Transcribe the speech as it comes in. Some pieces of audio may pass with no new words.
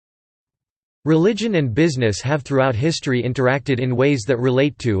Religion and business have throughout history interacted in ways that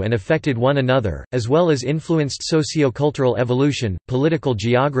relate to and affected one another, as well as influenced socio-cultural evolution, political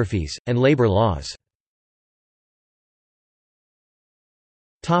geographies, and labor laws.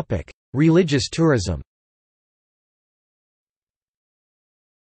 Religious tourism.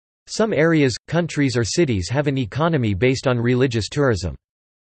 Some areas, countries or cities have an economy based on religious tourism.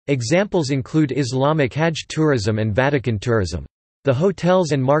 Examples include Islamic Hajj tourism and Vatican tourism. The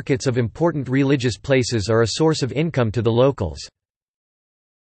hotels and markets of important religious places are a source of income to the locals.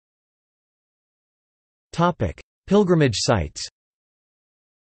 Pilgrimage sites.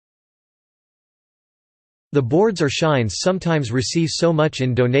 The boards or shrines sometimes receive so much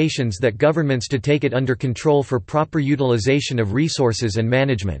in donations that governments to take it under control for proper utilization of resources and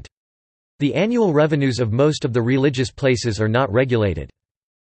management. The annual revenues of most of the religious places are not regulated.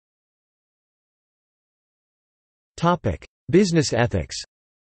 Business ethics.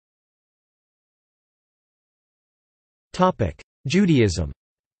 Judaism.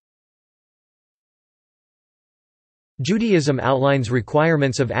 Judaism outlines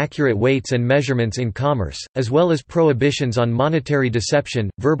requirements of accurate weights and measurements in commerce, as well as prohibitions on monetary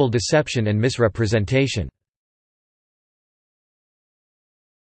deception, verbal deception and misrepresentation.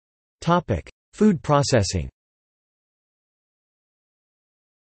 Food processing.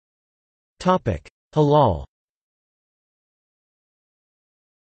 Halal.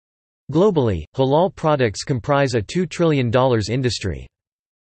 Globally, halal products comprise a $2 trillion industry.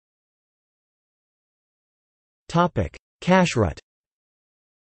 Kashrut.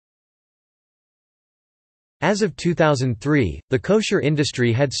 As of 2003, the kosher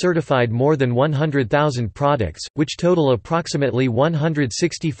industry had certified more than 100,000 products, which total approximately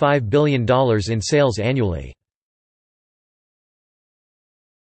 $165 billion in sales annually.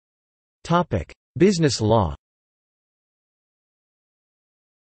 Business law.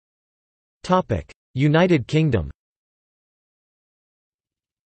 United Kingdom.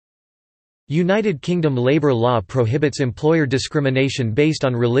 United Kingdom labour law prohibits employer discrimination based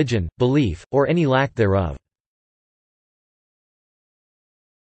on religion, belief, or any lack thereof.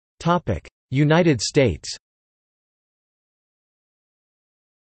 United States.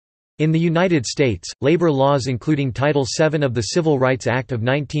 In the United States, labor laws including Title VII of the Civil Rights Act of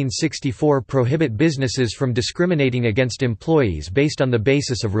 1964 prohibit businesses from discriminating against employees based on the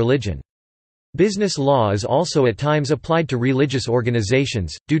basis of religion. Business law is also at times applied to religious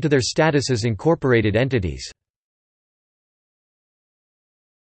organizations, due to their status as incorporated entities.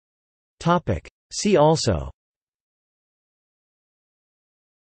 See also: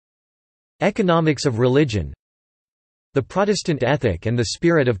 Economics of religion, the Protestant ethic and the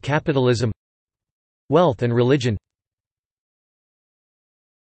spirit of capitalism, wealth and religion.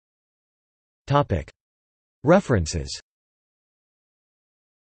 References.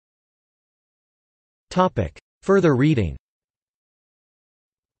 Further reading.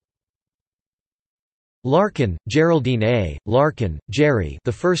 Larkin, Geraldine A. Larkin, Jerry.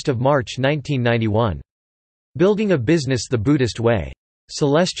 The 1st of March 1991. Building a Business the Buddhist Way.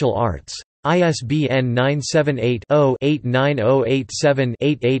 Celestial Arts. ISBN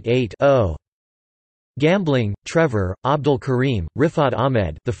 978-0-89087-888-0. Gambling, Trevor, Abdul Karim, Rifat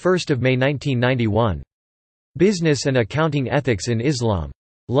Ahmed. The 1st of May 1991. Business and Accounting Ethics in Islam.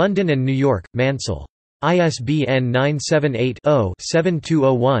 London and New York, Mansell. ISBN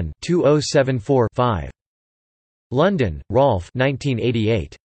 978-0-7201-2074-5. London, Rolf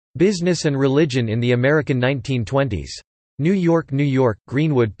 1988. Business and Religion in the American 1920s. New York, New York,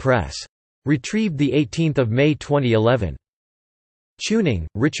 Greenwood Press. Retrieved 18 May 2011. Tuning,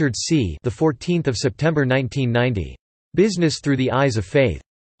 Richard C. The 14th of September 1990. Business Through the Eyes of Faith.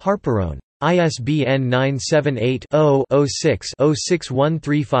 Harperone. ISBN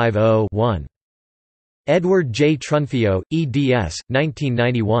 978-0-06-061350-1. Edward J. Trunfio, eds.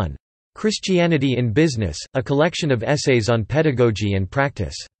 1991. Christianity in Business, a collection of essays on pedagogy and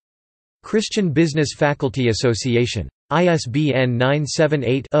practice. Christian Business Faculty Association. ISBN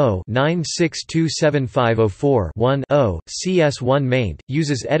 978-0-9627504-1-0. CS1 maint.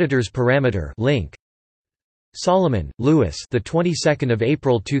 Uses editor's parameter link. Solomon, Louis. The 22nd of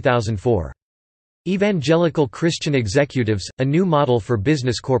April 2004. Evangelical Christian Executives: A New Model for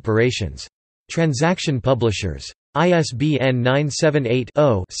Business Corporations. Transaction Publishers. ISBN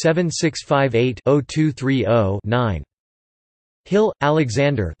 978-0-7658-0230-9. Hill,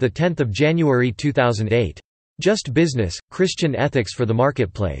 Alexander. The 10th of January 2008. Just Business: Christian Ethics for the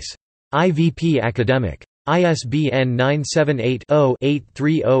Marketplace. IVP Academic. ISBN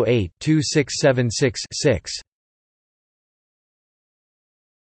 978-0-8308-2676-6.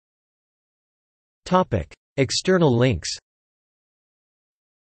 External links.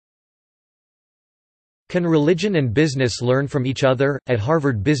 Can Religion and Business Learn from Each Other? At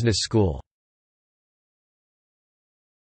Harvard Business School.